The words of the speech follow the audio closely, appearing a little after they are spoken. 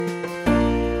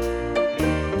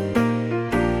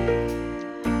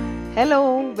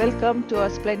Hello, welcome to our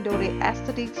Splendore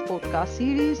Aesthetics podcast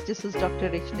series. This is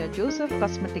Dr. Regina Joseph,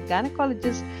 cosmetic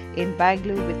gynecologist in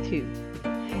Bangalore with you.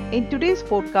 In today's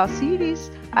podcast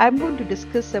series, I am going to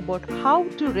discuss about how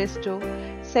to restore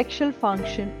sexual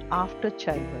function after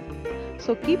childbirth.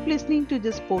 So keep listening to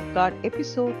this podcast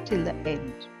episode till the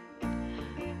end.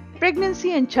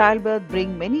 Pregnancy and childbirth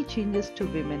bring many changes to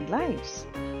women's lives.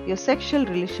 Your sexual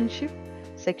relationship,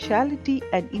 sexuality,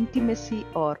 and intimacy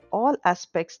are all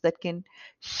aspects that can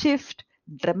shift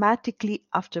dramatically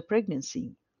after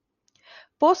pregnancy.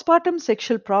 Postpartum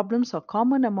sexual problems are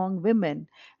common among women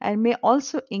and may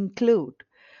also include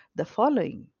the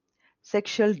following: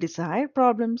 sexual desire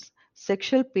problems,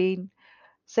 sexual pain,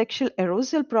 sexual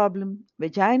arousal problem,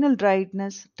 vaginal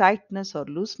dryness, tightness or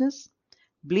looseness,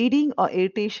 bleeding or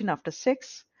irritation after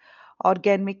sex,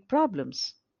 orgasmic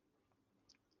problems.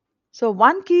 So,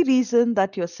 one key reason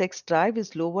that your sex drive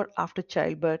is lower after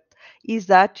childbirth is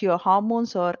that your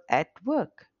hormones are at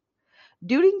work.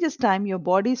 During this time, your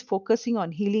body is focusing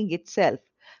on healing itself,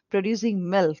 producing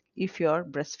milk if you're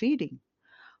breastfeeding.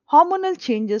 Hormonal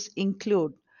changes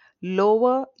include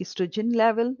lower estrogen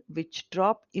level, which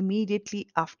drop immediately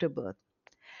after birth.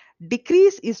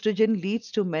 Decreased estrogen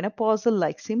leads to menopausal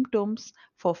like symptoms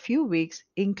for few weeks,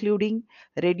 including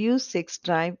reduced sex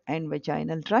drive and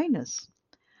vaginal dryness.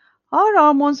 Our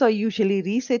hormones are usually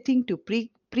resetting to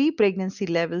pre-pregnancy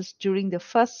levels during the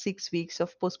first 6 weeks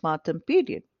of postpartum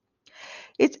period.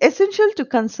 It's essential to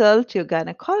consult your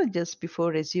gynecologist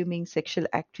before resuming sexual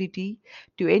activity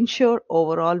to ensure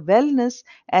overall wellness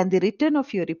and the return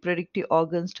of your reproductive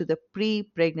organs to the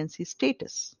pre-pregnancy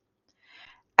status.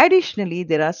 Additionally,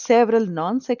 there are several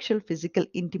non-sexual physical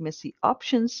intimacy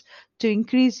options to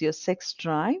increase your sex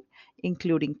drive,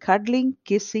 including cuddling,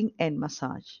 kissing, and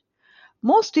massage.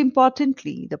 Most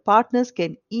importantly, the partners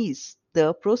can ease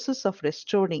the process of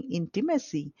restoring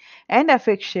intimacy and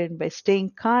affection by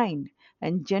staying kind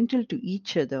and gentle to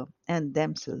each other and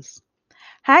themselves.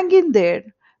 Hang in there,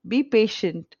 be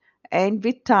patient, and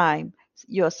with time,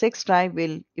 your sex drive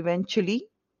will eventually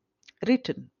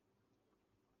return.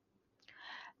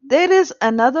 There is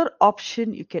another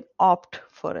option you can opt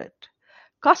for it.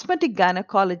 Cosmetic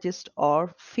gynecologists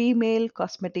or female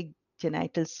cosmetic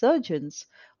genital surgeons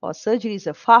or surgery is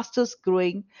the fastest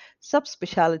growing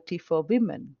subspecialty for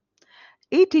women.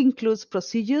 It includes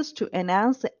procedures to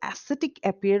enhance the aesthetic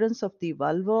appearance of the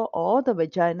vulva or the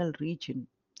vaginal region,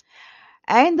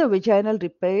 and the vaginal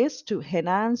repairs to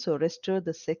enhance or restore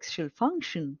the sexual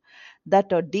function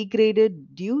that are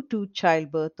degraded due to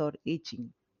childbirth or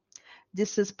aging.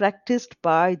 This is practiced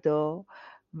by the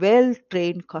well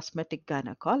trained cosmetic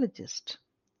gynecologist.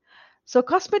 So,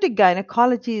 cosmetic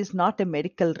gynecology is not a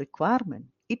medical requirement,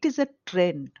 it is a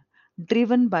trend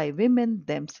driven by women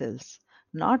themselves,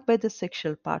 not by the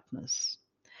sexual partners.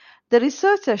 The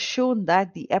research has shown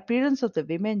that the appearance of the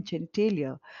women's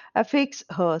genitalia affects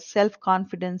her self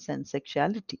confidence and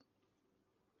sexuality.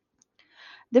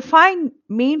 The five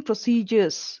main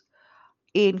procedures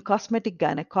in cosmetic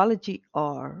gynecology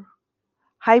are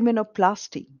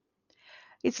hymenoplasty.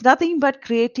 It's nothing but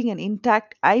creating an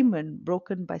intact hymen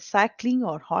broken by cycling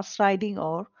or horse riding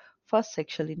or for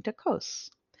sexual intercourse.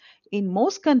 In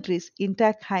most countries,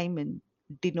 intact hymen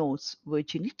denotes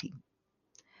virginity.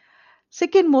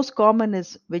 Second most common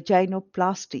is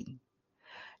vaginoplasty.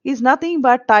 Is nothing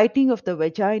but tightening of the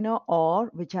vagina or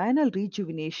vaginal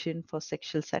rejuvenation for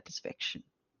sexual satisfaction.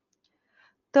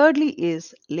 Thirdly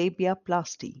is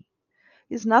labiaplasty.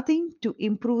 Is nothing to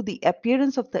improve the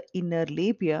appearance of the inner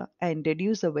labia and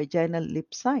reduce the vaginal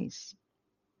lip size.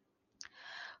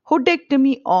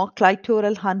 Hoodectomy or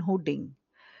clitoral unhooding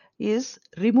is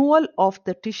removal of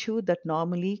the tissue that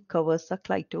normally covers the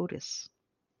clitoris.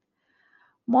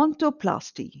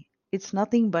 Montoplasty, it's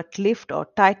nothing but lift or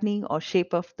tightening or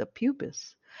shape of the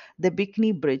pubis, the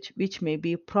bikini bridge which may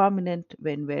be prominent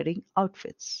when wearing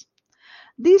outfits.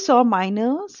 These are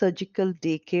minor surgical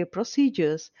daycare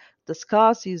procedures. The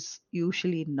scars is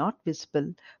usually not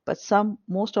visible, but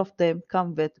most of them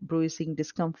come with bruising,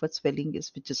 discomfort, swelling,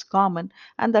 which is common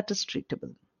and that is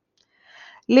treatable.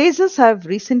 Lasers have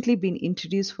recently been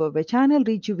introduced for vaginal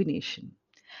rejuvenation.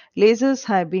 Lasers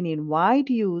have been in wide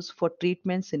use for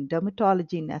treatments in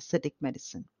dermatology and aesthetic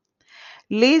medicine.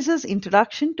 Lasers'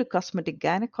 introduction to cosmetic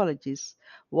gynecologists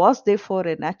was therefore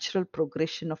a natural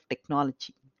progression of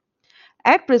technology.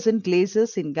 At present,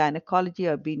 lasers in gynecology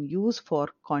are being used for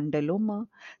condyloma,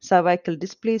 cervical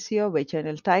dysplasia,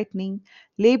 vaginal tightening,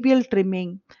 labial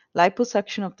trimming,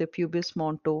 liposuction of the pubis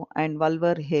monto, and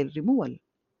vulvar hair removal.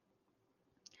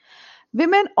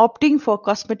 Women opting for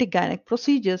cosmetic gynec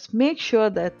procedures make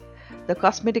sure that the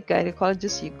cosmetic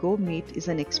gynecologist you go meet is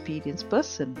an experienced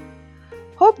person.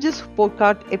 Hope this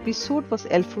podcast episode was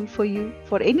helpful for you.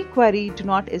 For any query, do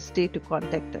not hesitate to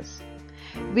contact us.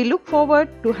 We look forward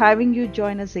to having you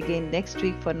join us again next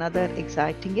week for another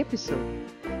exciting episode.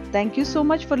 Thank you so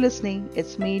much for listening.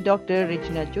 It's me, Dr.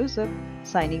 Regina Joseph,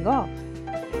 signing off.